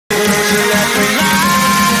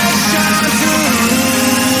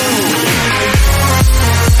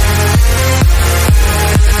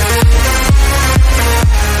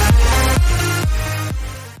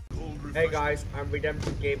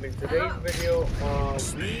RedemptionGabe. In today's video,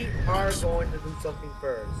 we are going to do something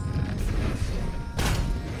first.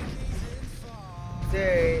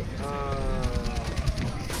 Today,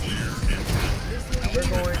 we're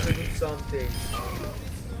going to do something.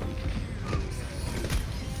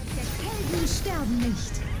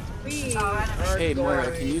 Hey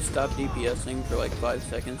Moira, can you stop DPSing for like 5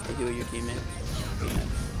 seconds to heal your teammates?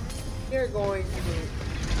 We're going to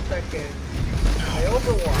second my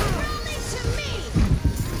Overwatch.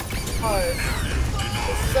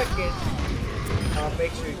 The second,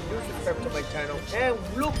 make sure you do subscribe to my channel. And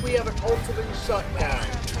look, we have an ultimate shutdown.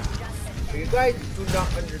 What you guys do not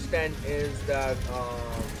understand is that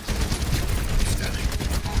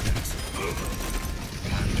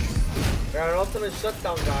we're an ultimate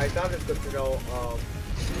shutdown, guys. That is good to know.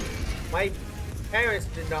 My parents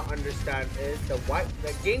did not understand is the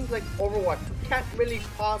games like Overwatch, you can't really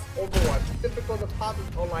pause Overwatch. It's difficult to pause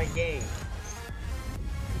an online game.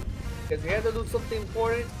 Because you have to do something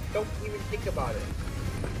important, don't even think about it.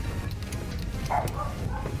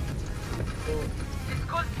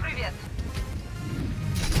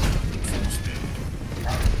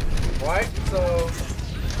 Right, so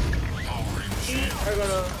we are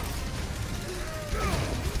gonna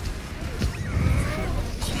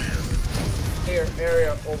clear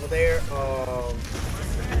area over there.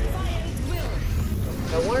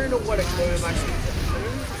 I want to know what a game I'm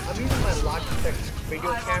using my Logitech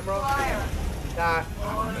video camera that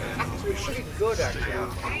actually pretty good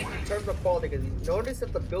actually in terms of quality, because you notice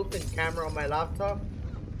that the built-in camera on my laptop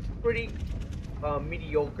pretty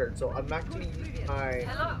mediocre. So I'm actually using my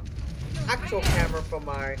actual camera from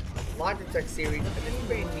my Logitech series, and it's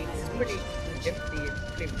pretty neat. It's pretty nifty. It's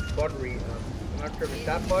pretty buttery. I'm not sure if it's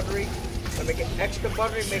that buttery. I make it extra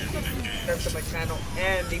buttery. Make sure you subscribe to my channel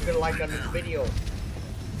and leave a like on this video.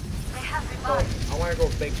 So I want to go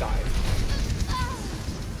big, guys.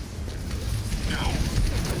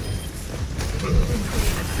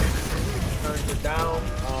 Turn it down.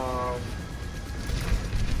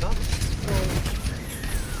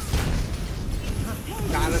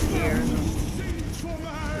 Got him here.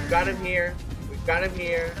 We got him here. We got him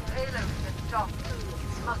here.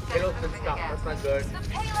 Payload's been stopped. That's not good.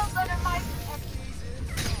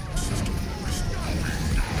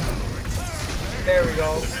 There we go.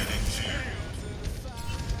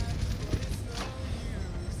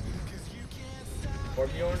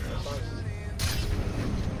 Bjorn,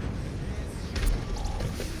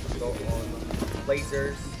 go on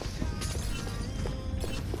lasers.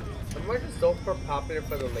 I'm just so popular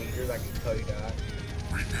for the lasers, I can tell you that.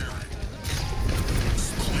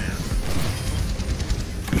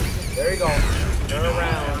 There you go. Turn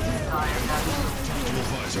around.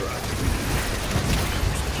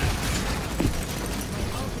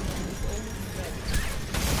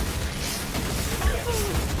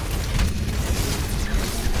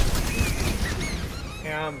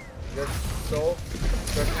 You're so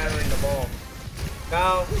good handling the ball.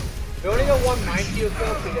 Now, we only got one minefield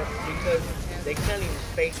though because they can't even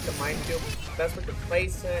face the minefield. Best way to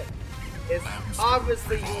place it is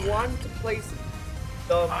obviously you want to place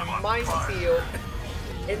the minefield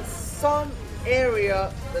in some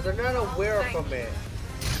area that they're not aware from it.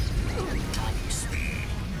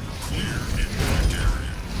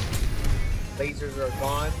 Lasers are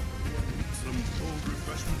gone.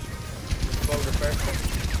 Cold refreshment.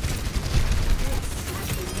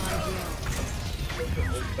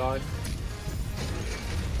 Done.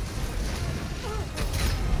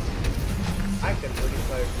 I can really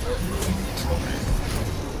play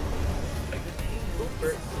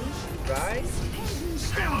super right?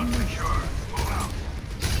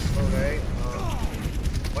 Okay,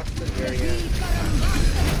 what's the very end?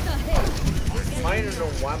 I don't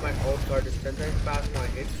know why my ult card is 10 times fast when I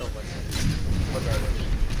hit so much.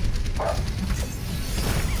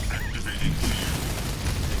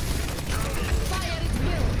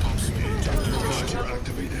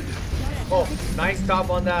 Oh, nice stop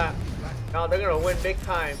on that. Now they're gonna win big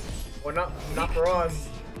time. Well, not for us.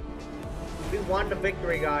 We won the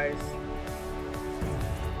victory, guys.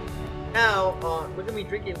 Now, we're gonna be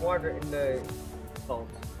drinking water in the phone.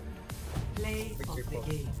 Play of the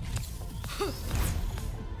game.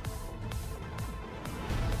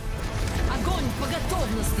 Огонь по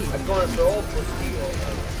готовности. I'm going to throw for steel.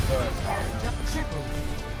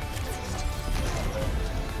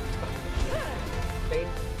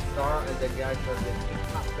 Same star as the guy from the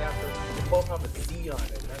top after. They both have a C on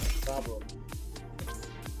it. That's the problem.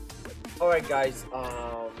 Alright, guys.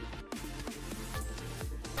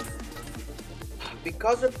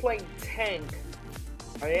 Because we're playing tank,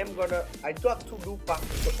 I do have two loot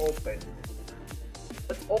boxes to open.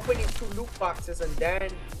 Let's opening 2 loot boxes, and then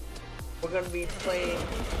we're gonna be playing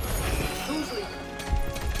usually.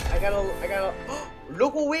 I gotta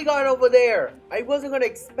look what we got over there. I wasn't gonna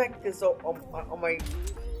expect this on my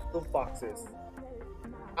loot boxes.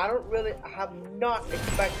 I have not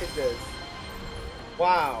expected this.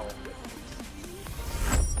 Wow.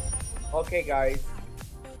 Okay, guys.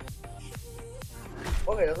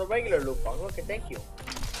 Okay, that's a regular loot box. Okay, thank you.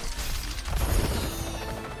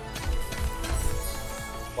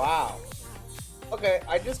 Wow. Okay,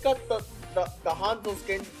 I just got the Hanzo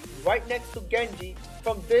skin right next to Genji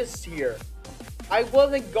from this here. I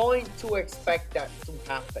wasn't going to expect that to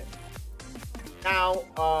happen. Now,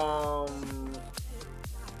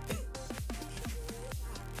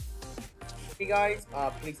 hey guys,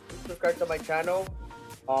 please subscribe to my channel.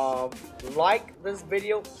 Like this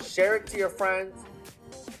video, share it to your friends.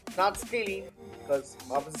 Not stealing, because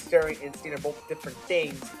obviously sharing and stealing are both different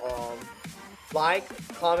things. Like,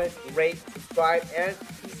 comment, rate, subscribe, and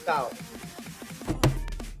peace out.